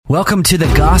Welcome to the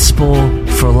Gospel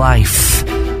for Life.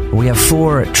 We have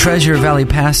 4 Treasure Valley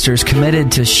pastors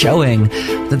committed to showing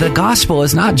that the gospel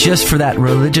is not just for that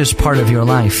religious part of your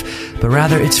life, but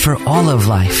rather it's for all of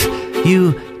life.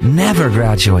 You never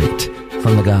graduate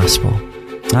from the gospel.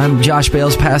 I'm Josh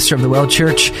Bales, pastor of the Well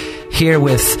Church, here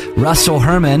with Russell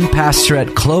Herman, pastor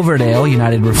at Cloverdale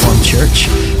United Reformed Church,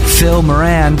 Phil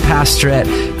Moran, pastor at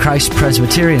Christ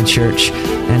Presbyterian Church,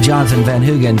 and Jonathan Van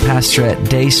Hoogen, pastor at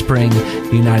Dayspring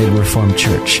United Reformed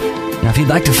Church. Now, if you'd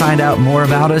like to find out more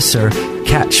about us or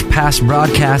catch past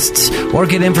broadcasts or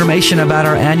get information about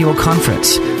our annual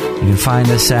conference, you can find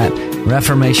us at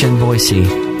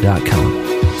reformationboise.com.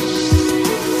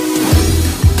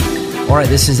 All right,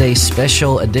 this is a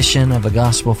special edition of the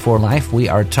Gospel for Life. We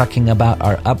are talking about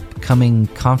our upcoming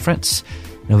conference,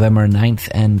 November 9th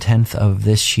and 10th of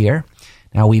this year.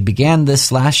 Now, we began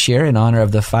this last year in honor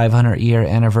of the 500-year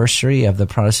anniversary of the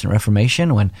Protestant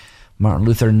Reformation, when Martin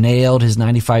Luther nailed his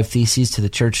 95 Theses to the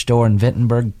church door in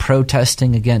Wittenberg,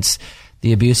 protesting against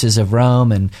the abuses of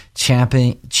Rome and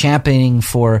championing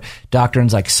for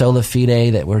doctrines like sola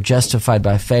fide, that we're justified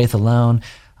by faith alone,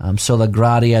 sola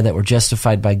gratia, that we're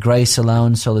justified by grace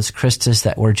alone, solus Christus,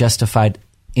 that we're justified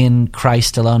in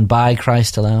Christ alone, by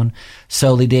Christ alone,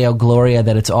 soli Deo Gloria,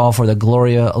 that it's all for the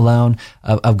gloria alone,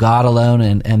 of God alone,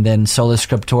 and then sola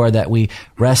Scriptura, that we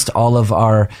rest all of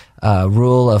our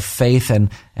rule of faith and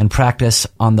practice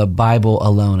on the Bible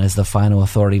alone as the final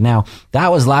authority. Now,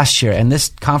 that was last year, and this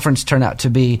conference turned out to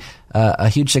be a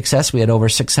huge success. We had over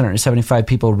 675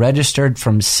 people registered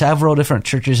from several different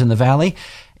churches in the Valley,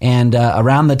 and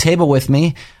around the table with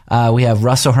me, we have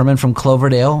Russell Herman from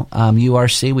Cloverdale,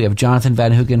 URC. We have Jonathan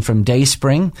Van Hoogen from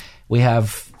Dayspring. We have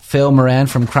Phil Moran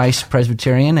from Christ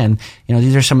Presbyterian. And,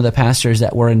 these are some of the pastors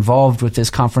that were involved with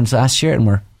this conference last year, and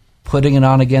we're putting it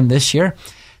on again this year.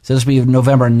 So this will be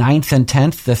November 9th and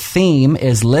 10th. The theme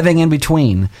is Living in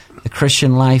Between, the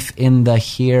Christian life in the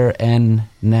here and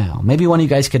now. Maybe one of you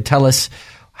guys could tell us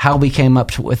how we came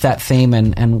up with that theme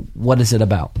and what is it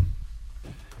about?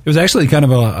 It was actually kind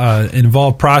of an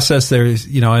involved process. There's,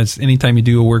 it's anytime you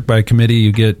do a work by a committee,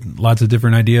 you get lots of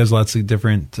different ideas, lots of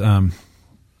different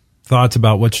thoughts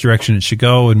about which direction it should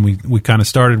go. And we kind of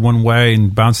started one way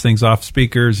and bounced things off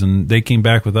speakers, and they came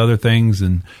back with other things,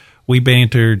 and we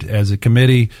bantered as a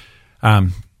committee. I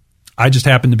just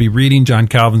happened to be reading John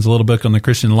Calvin's little book on the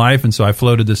Christian life, and so I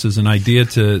floated this as an idea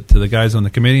to the guys on the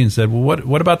committee and said, well,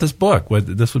 what about this book?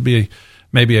 This would be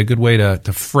maybe a good way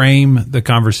to frame the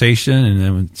conversation. And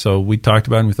then so we talked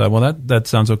about it, and we thought, well, that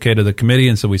sounds okay to the committee.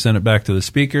 And so we sent it back to the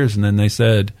speakers, and then they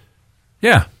said,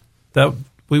 yeah, that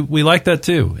we like that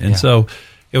too. And so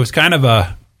it was kind of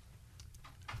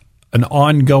an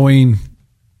ongoing,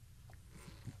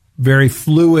 very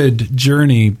fluid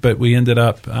journey, but we ended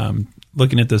up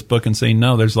looking at this book and saying,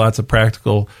 no, there's lots of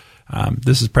practical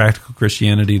this is practical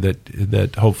Christianity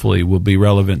that hopefully will be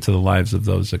relevant to the lives of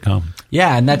those that come.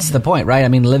 Yeah, and that's the point, right? I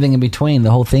mean, living in between,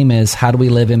 the whole theme is how do we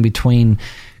live in between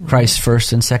Christ's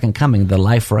first and second coming, the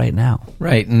life right now.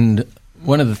 Right, and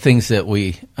one of the things that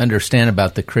we understand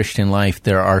about the Christian life,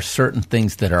 there are certain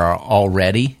things that are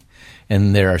already,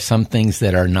 and there are some things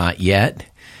that are not yet.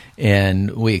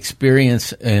 And we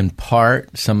experience in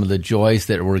part some of the joys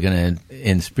that we're going to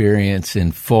experience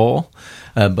in full,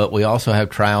 but we also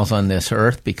have trials on this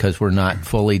earth because we're not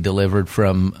fully delivered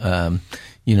from, our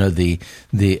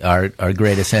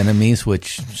greatest enemies,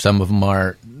 which some of them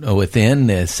are within,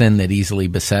 the sin that easily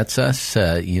besets us,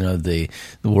 the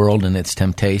world and its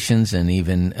temptations, and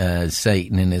even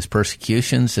Satan and his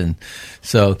persecutions, and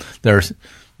so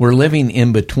we're living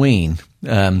in between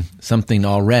something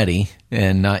already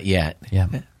and not yet. Yeah.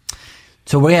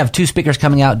 So we have 2 speakers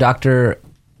coming out, Dr.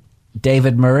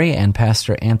 David Murray and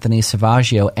Pastor Anthony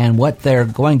Savaggio, and what they're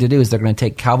going to do is they're going to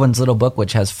take Calvin's little book,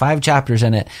 which has 5 chapters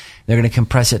in it. They're going to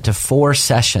compress it to 4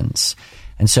 sessions.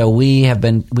 And so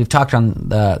we've talked on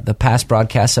the past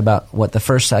broadcasts about what the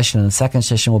first session and the second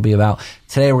session will be about.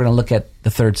 Today we're going to look at the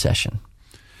 3rd session.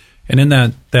 And in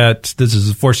that this is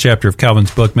the 4th chapter of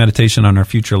Calvin's book, Meditation on Our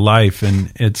Future Life,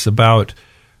 and it's about,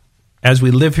 as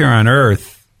we live here on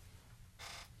earth,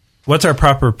 what's our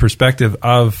proper perspective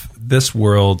of this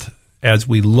world as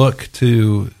we look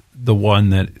to the one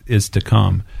that is to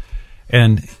come.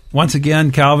 And once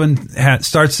again, Calvin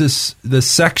starts this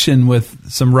section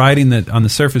with some writing that on the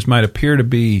surface might appear to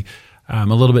be a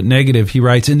little bit negative. He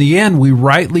writes, "In the end, we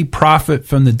rightly profit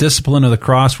from the discipline of the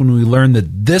cross when we learn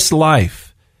that this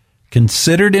life,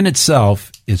 considered in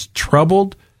itself, is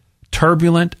troubled,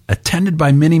 turbulent, attended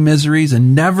by many miseries,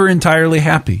 and never entirely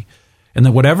happy, and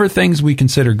that whatever things we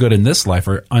consider good in this life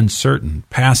are uncertain,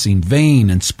 passing, vain,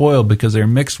 and spoiled because they are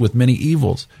mixed with many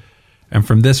evils. And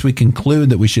from this we conclude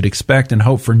that we should expect and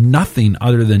hope for nothing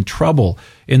other than trouble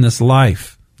in this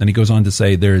life. Then he goes on to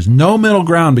say, there is no middle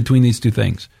ground between these two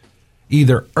things.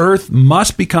 Either earth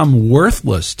must become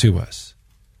worthless to us,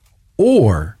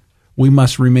 or we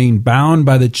must remain bound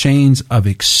by the chains of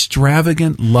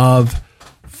extravagant love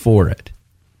for it.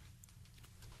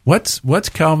 What is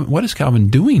Calvin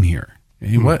doing here?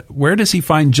 Where does he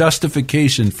find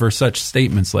justification for such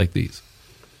statements like these?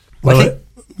 Well,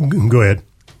 go ahead.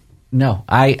 No,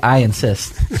 I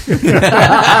insist. Thank you.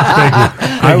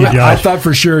 Thank you, Josh. I thought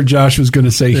for sure Josh was going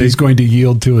to say he's going to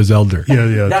yield to his elder.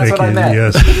 Yeah. That's thank what you. I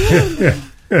meant.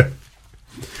 Yes.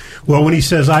 Well, when he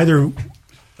says either,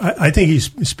 I think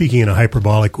he's speaking in a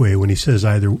hyperbolic way when he says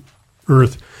either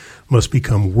earth must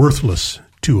become worthless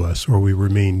to us or we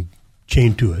remain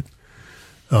chained to it.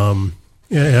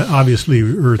 Obviously,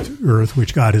 earth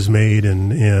which God has made,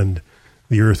 and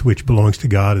the earth which belongs to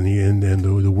God, and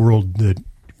the world that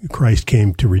Christ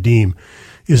came to redeem,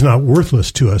 is not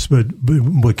worthless to us. But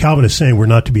what Calvin is saying, we're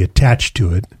not to be attached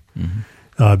to it,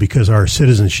 because our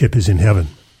citizenship is in heaven.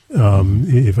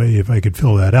 If I could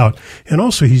fill that out, and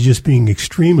also he's just being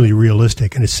extremely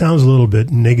realistic, and it sounds a little bit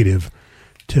negative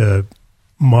to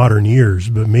modern ears,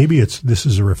 but maybe this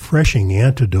is a refreshing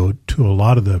antidote to a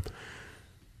lot of the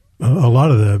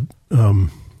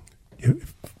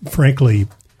frankly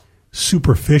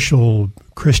superficial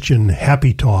Christian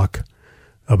happy talk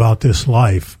about this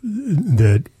life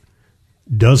that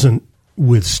doesn't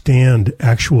withstand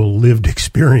actual lived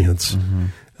experience.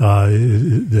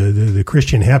 The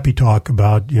Christian happy talk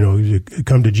about, you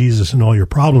come to Jesus and all your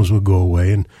problems will go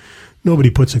away, and nobody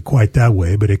puts it quite that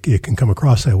way, but it can come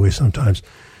across that way sometimes.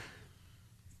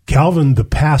 Calvin, the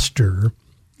pastor,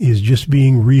 is just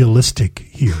being realistic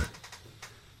here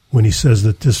when he says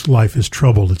that this life is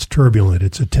troubled, it's turbulent,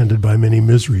 it's attended by many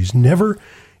miseries, never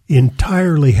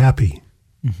entirely happy.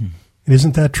 Mm-hmm.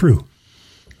 Isn't that true?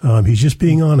 He's just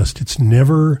being honest. It's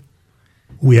never.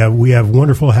 We have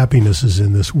wonderful happinesses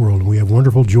in this world. We have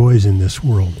wonderful joys in this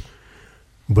world,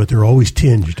 but they're always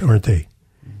tinged, aren't they?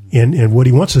 And what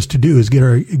he wants us to do is get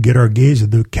our gaze.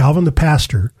 Calvin, the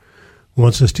pastor,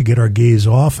 wants us to get our gaze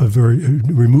off of, or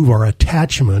remove our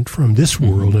attachment from this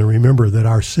world, and remember that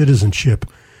our citizenship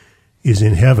is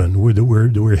in heaven.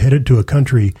 We're headed to a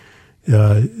country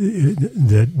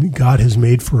that God has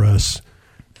made for us,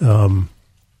 and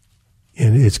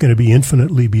it's going to be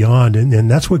infinitely beyond,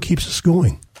 and that's what keeps us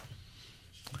going.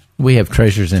 We have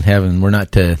treasures in heaven. We're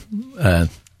not to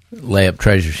lay up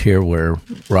treasures here where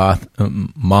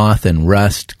moth and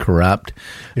rust corrupt,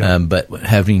 but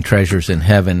having treasures in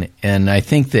heaven. And I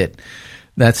think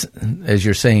that's, as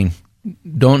you're saying,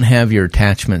 don't have your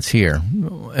attachments here.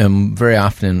 And very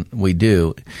often we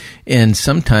do. And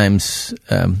sometimes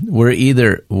we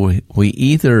either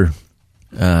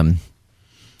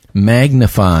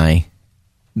magnify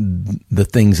the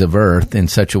things of earth in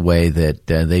such a way that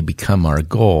they become our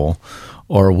goal,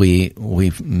 or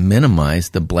we've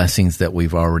minimized the blessings that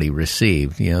we've already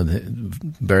received.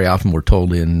 Very often we're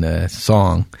told in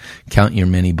song, count your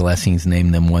many blessings,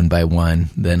 name them one by one,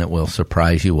 then it will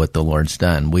surprise you what the Lord's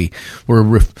done.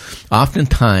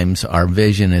 Oftentimes our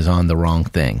vision is on the wrong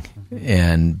thing,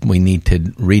 and we need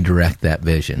to redirect that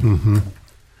vision. Mm-hmm.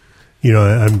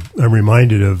 I'm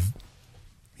reminded of,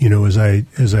 as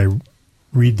I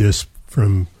read this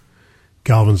from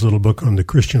Calvin's little book on the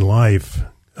Christian life,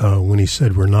 when he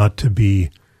said we're not to be,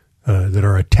 that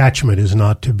our attachment is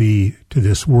not to be to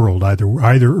this world.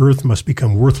 Either earth must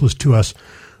become worthless to us,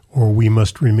 or we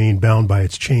must remain bound by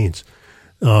its chains.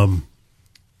 Remember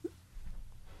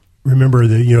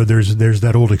that, there's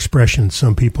that old expression,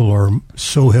 some people are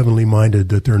so heavenly minded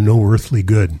that they're no earthly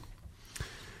good,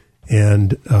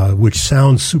 and which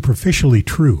sounds superficially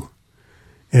true.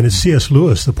 And it's C.S.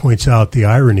 Lewis that points out the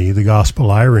irony, the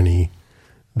gospel irony,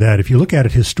 that if you look at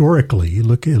it historically,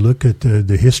 look at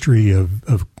the history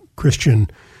of Christian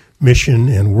mission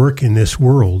and work in this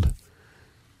world,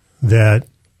 that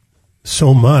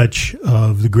so much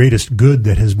of the greatest good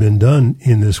that has been done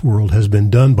in this world has been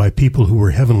done by people who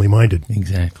were heavenly minded.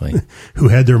 Exactly. Who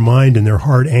had their mind and their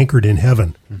heart anchored in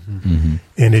heaven. Mm-hmm. Mm-hmm.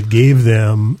 And it gave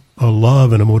them a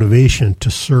love and a motivation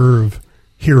to serve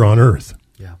here on earth.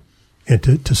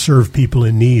 And to serve people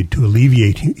in need, to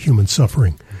alleviate human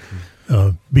suffering,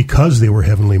 because they were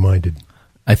heavenly minded.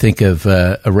 I think of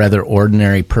a rather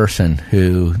ordinary person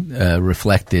who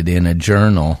reflected in a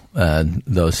journal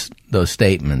those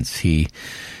statements. He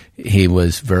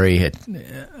was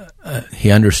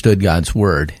he understood God's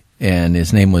word, and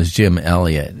his name was Jim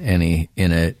Elliot. And he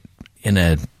in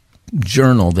a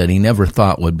journal that he never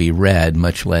thought would be read,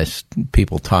 much less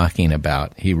people talking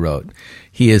about, he wrote,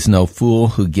 he is no fool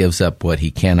who gives up what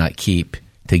he cannot keep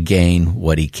to gain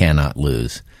what he cannot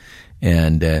lose.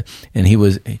 And he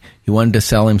wanted to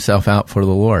sell himself out for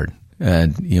the Lord,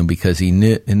 because he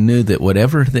knew that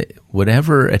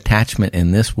whatever attachment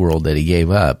in this world that he gave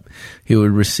up, he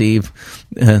would receive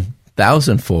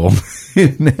thousandfold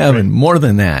in heaven, more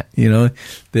than that.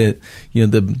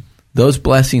 Those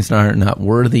blessings are not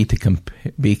worthy to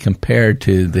be compared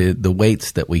to the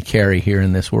weights that we carry here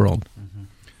in this world.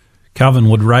 Calvin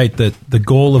would write that the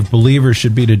goal of believers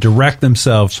should be to direct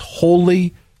themselves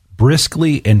wholly,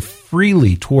 briskly, and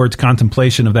freely towards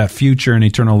contemplation of that future and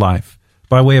eternal life.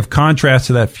 By way of contrast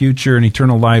to that future and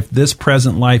eternal life, this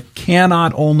present life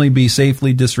cannot only be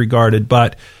safely disregarded,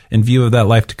 but in view of that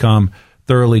life to come,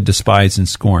 thoroughly despised and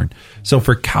scorned. So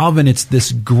for Calvin, it's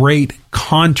this great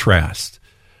contrast.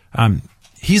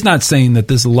 He's not saying that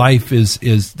this life is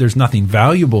there's nothing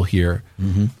valuable here,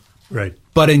 right?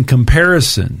 But in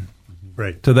comparison,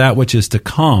 right, to that which is to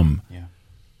come,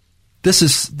 this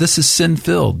is sin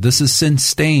filled. This is sin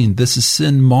stained. This is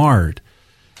sin marred.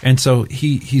 And so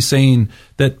he's saying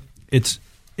that it's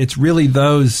really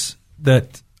those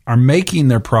that are making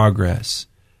their progress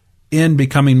in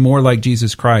becoming more like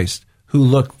Jesus Christ who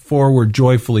look forward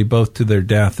joyfully both to their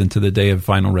death and to the day of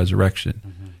final resurrection.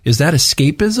 Is that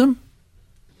escapism?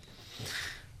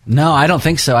 No, I don't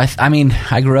think so. I mean,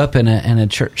 I grew up in a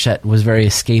church that was very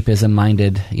escapism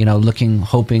minded, looking,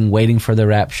 hoping, waiting for the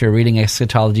rapture, reading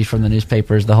eschatology from the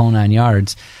newspapers, the whole 9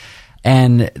 yards.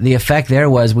 And the effect there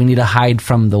was we need to hide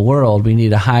from the world. We need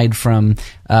to hide from,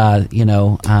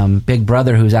 Big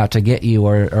Brother who's out to get you,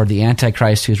 or the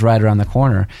Antichrist who's right around the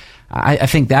corner. I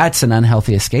think that's an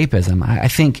unhealthy escapism. I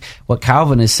think what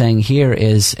Calvin is saying here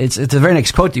is, it's the very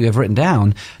next quote that you have written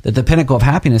down, that the pinnacle of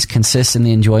happiness consists in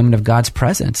the enjoyment of God's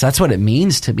presence. That's what it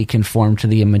means to be conformed to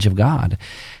the image of God.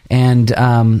 And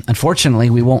unfortunately,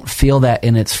 we won't feel that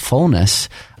in its fullness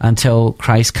until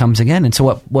Christ comes again. And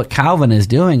so what Calvin is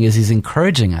doing is he's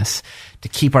encouraging us to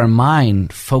keep our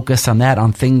mind focused on that,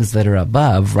 on things that are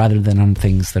above rather than on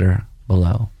things that are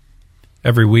below.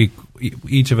 Every week,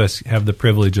 each of us have the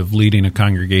privilege of leading a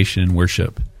congregation in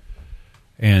worship.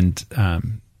 And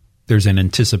there's an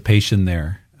anticipation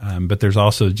there. But there's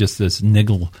also just this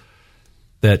niggle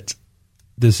that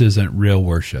this isn't real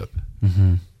worship.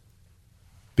 Mm-hmm.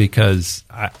 Because,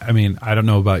 I mean, I don't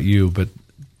know about you, but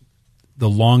the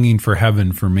longing for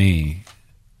heaven for me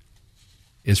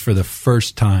is for the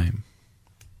first time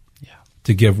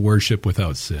to give worship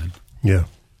without sin. Yeah.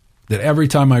 That every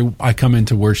time I come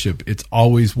into worship, it's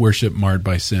always worship marred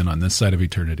by sin on this side of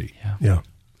eternity. Yeah.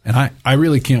 And I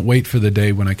really can't wait for the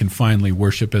day when I can finally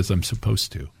worship as I'm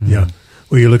supposed to. Mm-hmm. Yeah.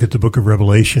 Well, you look at the book of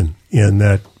Revelation and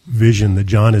that vision that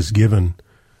John is given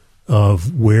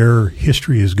of where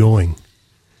history is going.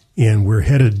 And we're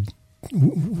headed,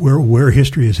 where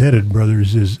history is headed,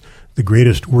 brothers, is the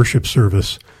greatest worship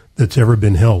service that's ever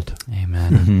been held.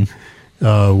 Amen.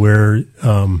 Where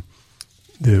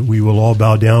we will all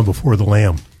bow down before the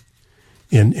Lamb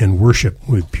and worship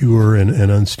with pure and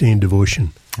unstained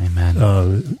devotion. Amen.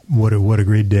 What a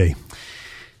great day.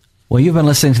 Well, you've been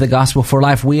listening to The Gospel for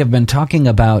Life. We have been talking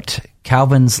about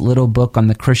Calvin's little book on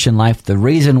the Christian life. The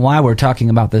reason why we're talking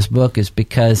about this book is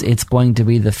because it's going to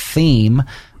be the theme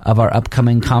of our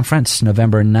upcoming conference,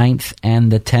 November 9th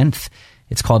and the 10th.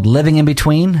 It's called Living in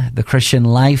Between, the Christian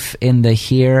Life in the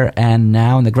Here and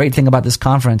Now. And the great thing about this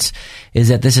conference is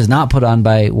that this is not put on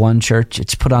by one church.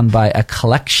 It's put on by a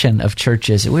collection of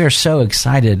churches. We are so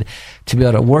excited to be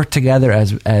able to work together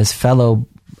as fellow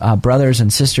brothers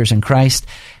and sisters in Christ.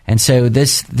 And so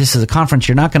this is a conference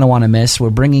you're not going to want to miss.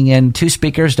 We're bringing in two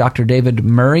speakers, Dr. David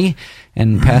Murray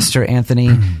and Pastor Anthony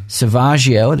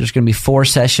Savaggio. There's going to be 4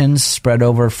 sessions spread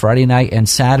over Friday night and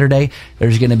Saturday.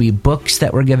 There's going to be books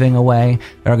that we're giving away.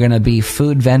 There are going to be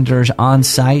food vendors on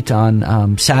site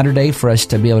on Saturday for us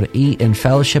to be able to eat and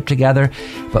fellowship together.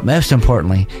 But most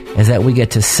importantly is that we get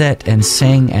to sit and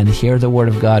sing and hear the Word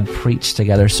of God preached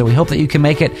together. So we hope that you can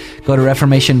make it. Go to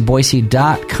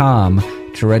ReformationBoise.com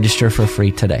to register for free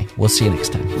today. We'll see you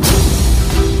next time.